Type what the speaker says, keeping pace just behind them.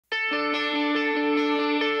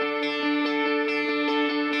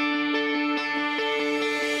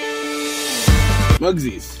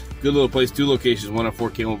Mugsy's, good little place. 2 locations, one on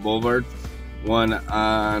Fort Campbell Boulevard, one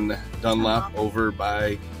on Dunlop over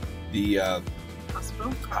by the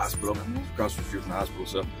hospital, across the street from the hospital.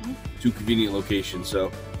 So 2 convenient locations.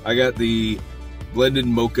 So I got the blended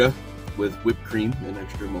mocha with whipped cream and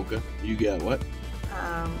extra mocha. You got what?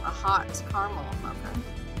 A hot caramel mocha.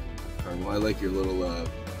 Caramel. I like your little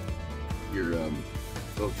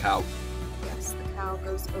little cow. Yes, the cow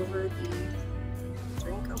goes over the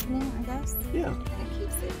drink opening, I guess. Yeah. And it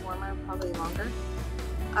keeps it warmer, probably longer.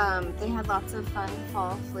 They had lots of fun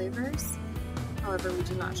fall flavors. However, we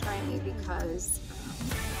did not try any because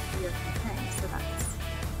we are comparing, so that's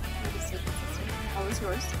pretty consistent. How was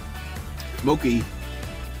yours? Smoky.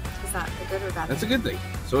 Is that a good or bad thing? That's a good thing.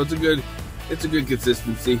 So it's a good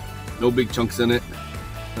consistency. No big chunks in it.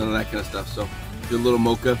 None of that kind of stuff. So good little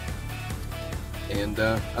mocha. And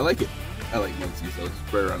I like it. I like Mugsy, so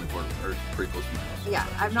it's right around the corner, or pretty close to my house. Yeah,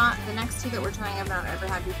 I've not, the next 2 that we're trying I've not ever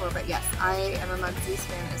had before, but yes, I am a Mugsy's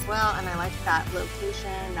fan as well, and I like that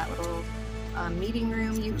location, that little meeting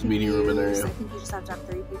room you can meeting room in there, yeah. I think you just have to have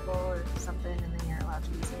 3 people or something, and then you're allowed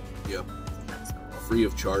to use it. Yep. That's cool. Free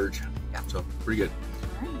of charge. Yeah. So pretty good.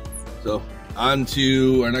 All right. So on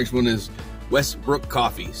to our next one is Westbrook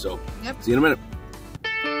Coffee. So yep. See you in a minute.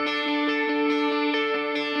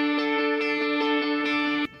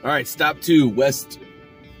 All right, stop 2, West.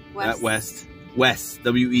 West,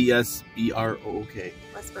 W-E-S-B-R-O-O-K.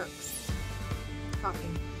 Westbrook's Coffee.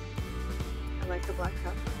 I like the black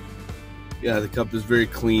cup. Yeah, the cup is very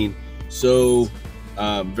clean. So,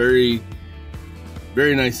 very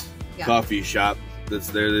nice coffee shop that's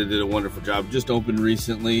there. They did a wonderful job. Just opened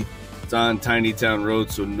recently. It's on Tiny Town Road,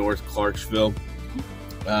 so North Clarksville.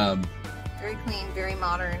 Very clean, very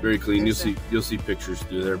modern. Very clean. You'll see pictures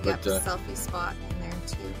through there. Yep, But selfie spot in there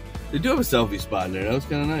too. They do have a selfie spot in there. That was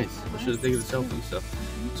kind of nice. I should have taken the selfie stuff.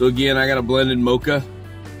 So again, I got a blended mocha.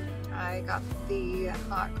 I got the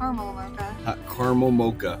hot caramel mocha. Hot caramel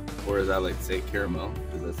mocha, or as I like to say, caramel,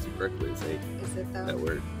 because that's the correct way to say Is it though? that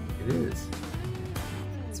word. It is.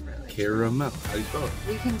 It's really Caramel. How do you spell it?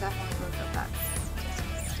 We can definitely look up that.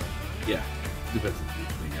 Yeah. Depends on which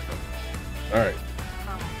thing you're from. All right.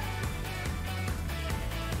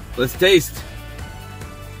 Let's taste.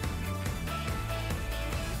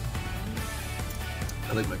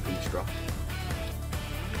 I like my pink straw.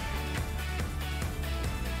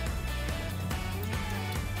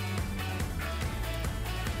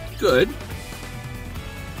 Good.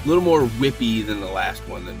 A little more whippy than the last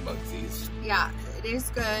one than Mugsy's. Yeah, it is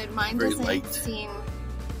good. Mine Very doesn't light.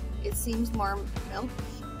 it seems more milk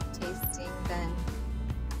tasting than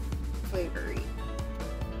flavory.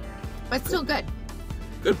 But still good.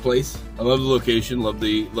 Good place. I love the location. Love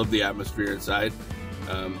the atmosphere inside.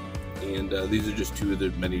 And these are just 2 of the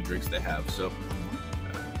many drinks they have. So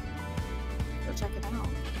Go check it out.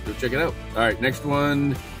 go check it out. All right, next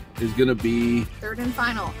one is gonna be 3rd and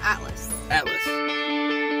final, Atlas.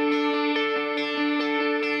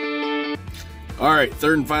 All right,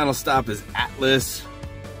 3rd and final stop is Atlas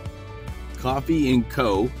Coffee and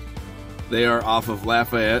Co. They are off of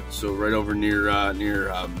Lafayette, so right over near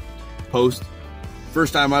Post.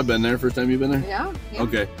 First time I've been there. First time you've been there? Yeah.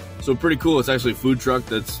 Okay, so pretty cool. It's actually a food truck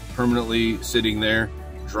that's permanently sitting there,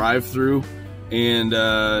 drive-through. And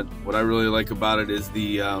what I really like about it is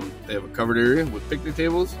they have a covered area with picnic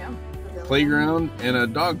tables, playground, and a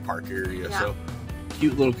dog park area. Yeah. So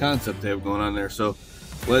cute little concept they have going on there. So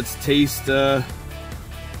let's taste. I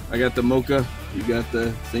got the mocha. You got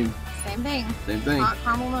the same thing. Same thing. Hot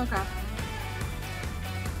caramel mocha.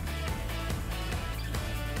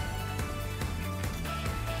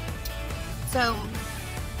 So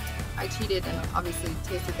I cheated and obviously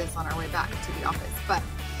tasted this on our way back to the office, but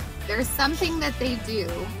there's something that they do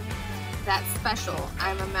that's special.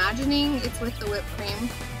 I'm imagining it's with the whipped cream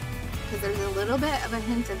because there's a little bit of a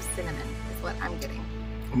hint of cinnamon is what I'm getting.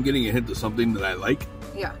 I'm getting a hint of something that I like.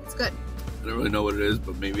 Yeah, it's good. I don't really know what it is,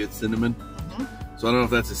 but maybe it's cinnamon. So I don't know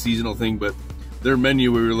if that's a seasonal thing, but their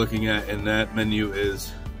menu we were looking at, and that menu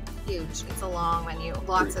is huge. It's a long menu.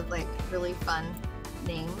 Lots of like really fun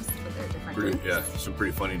names for their different drinks. Yeah, some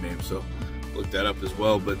pretty funny names. So look that up as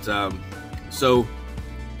well. But so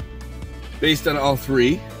based on all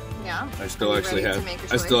 3, yeah, I still actually have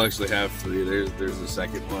 3. There's the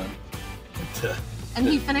second one. But, and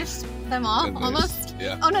he finished them all almost.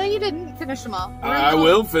 Yeah. Oh no, you didn't finish them all. I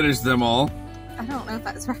will finish them all. I don't know if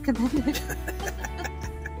that's recommended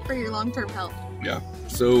for your long-term health. Yeah.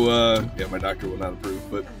 So yeah, my doctor will not approve,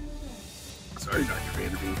 but sorry, Dr.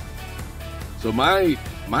 Vanderbeek. So my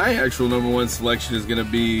actual #1 selection is going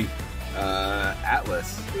to be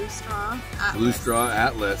Atlas. Blue Straw Atlas. Blue Straw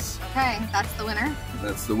Atlas. Okay, that's the winner.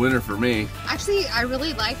 That's the winner for me. Actually, I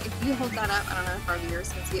really like, if you hold that up, I don't know if our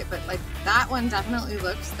viewers can see it, but like that one definitely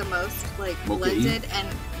looks the most like blended and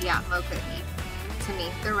yeah, mocha-y to me.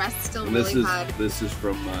 The rest still really had. This is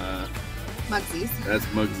from Mugsy's. That's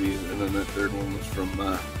Mugsy, and then that third one was from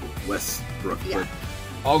Westbrook. Yeah. But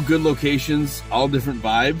all good locations, all different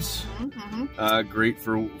vibes. Mm-hmm. Great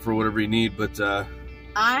for whatever you need. But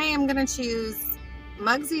I am gonna choose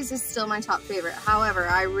Mugsy's is still my top favorite. However,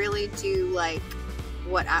 I really do like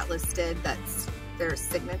what Atlas did. That's their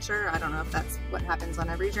signature. I don't know if that's what happens on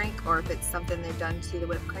every drink or if it's something they've done to the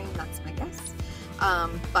whipped cream. That's my guess.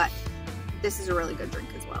 But this is a really good drink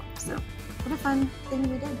as well. So what a fun thing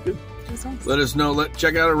we did. Good. It was nice. Let us know.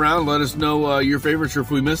 Check out around. Let us know your favorites, or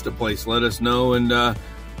if we missed a place, let us know, and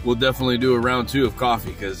we'll definitely do a round 2 of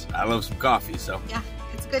coffee because I love some coffee. So yeah,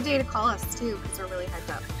 it's a good day to call us too because we're really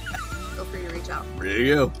hyped up. Feel free to reach out. There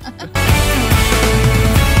you go.